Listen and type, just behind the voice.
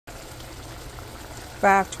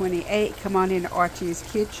5:28. Come on in to Artie's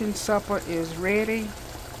kitchen. Supper is ready.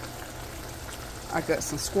 I got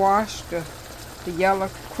some squash, the yellow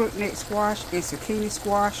crookneck squash and zucchini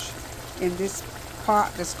squash in this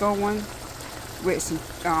pot that's going, with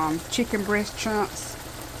some chicken breast chunks,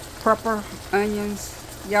 purple onions,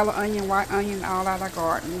 yellow onion, white onion, all out of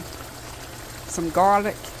garden. Some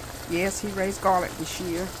garlic. Yes, he raised garlic this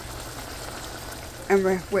year. And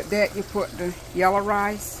with that, you put the yellow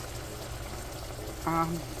rice.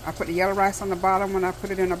 I put the yellow rice on the bottom when I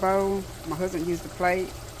put it in a bowl. My husband used the plate,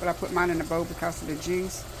 but I put mine in the bowl because of the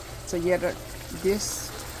juice. So yeah, that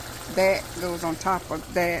goes on top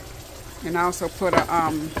of that. And I also put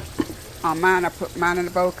on mine, I put mine in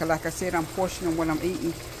the bowl because, like I said, I'm portioning what I'm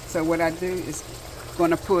eating. So what I do is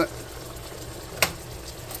going to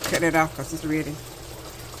cut it off because it's ready.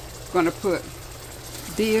 Going to put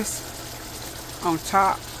this on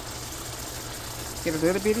top. Get a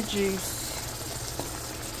little bit of juice.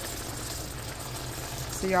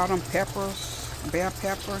 See all them peppers, bell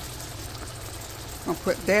pepper. I'm gonna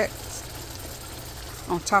put that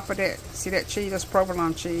on top of that. See that cheese? That's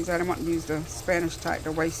provolone cheese. I didn't want to use the Spanish type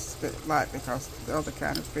to waste it light because the other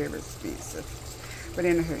kind is very expensive. But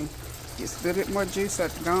anyway, gets a little bit more juice so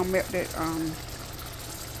it's gonna melt that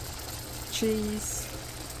cheese.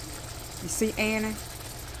 You see Annie?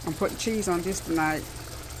 I'm putting cheese on this tonight.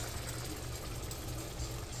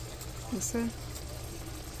 You see?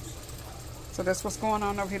 So that's what's going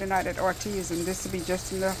on over here tonight at Artie's, and this will be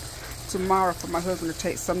just enough tomorrow for my husband to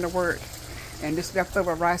take some to work. And this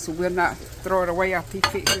leftover rice, we will not throw it away after he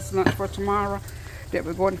fixes his lunch for tomorrow. That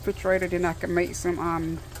will go in the refrigerator. Then I can make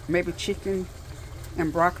some maybe chicken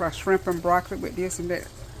and broccoli, or shrimp and broccoli with this, and that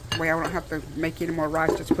way I don't have to make any more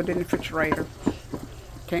rice. Just put it in the refrigerator.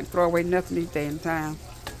 Can't throw away nothing these days in time.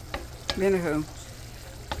 Anywho,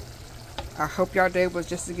 I hope y'all day was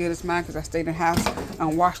just as good as mine because I stayed in the house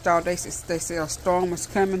and washed all day since they said a storm was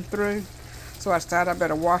coming through. So I decided I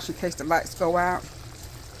better wash in case the lights go out.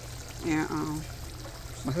 And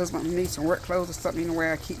my husband needs some work clothes or something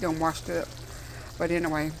anyway. I keep them washed up. But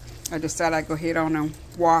anyway, I decided I'd go ahead on and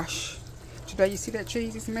wash. Today, you see that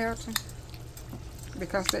cheese is melting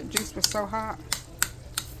because that juice was so hot.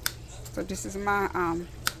 So this is my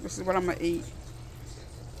this is what I'm gonna eat.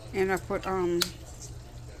 And I put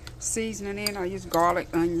seasoning in. I use garlic,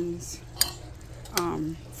 onions,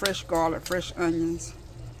 fresh garlic, fresh onions,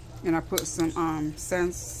 and I put some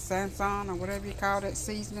Sazon or whatever you call that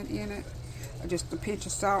seasoning in it. Just a pinch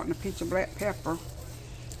of salt and a pinch of black pepper.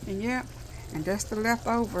 And yeah, and that's the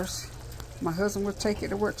leftovers. My husband will take it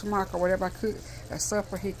to work tomorrow, or whatever I cook at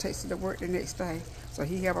supper, he takes it to work the next day. So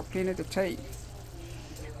he have a plenty to take.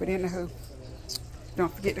 But anywho,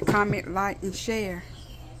 don't forget to comment, like, and share.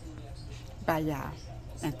 Bye, y'all.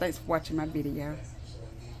 And thanks for watching my video.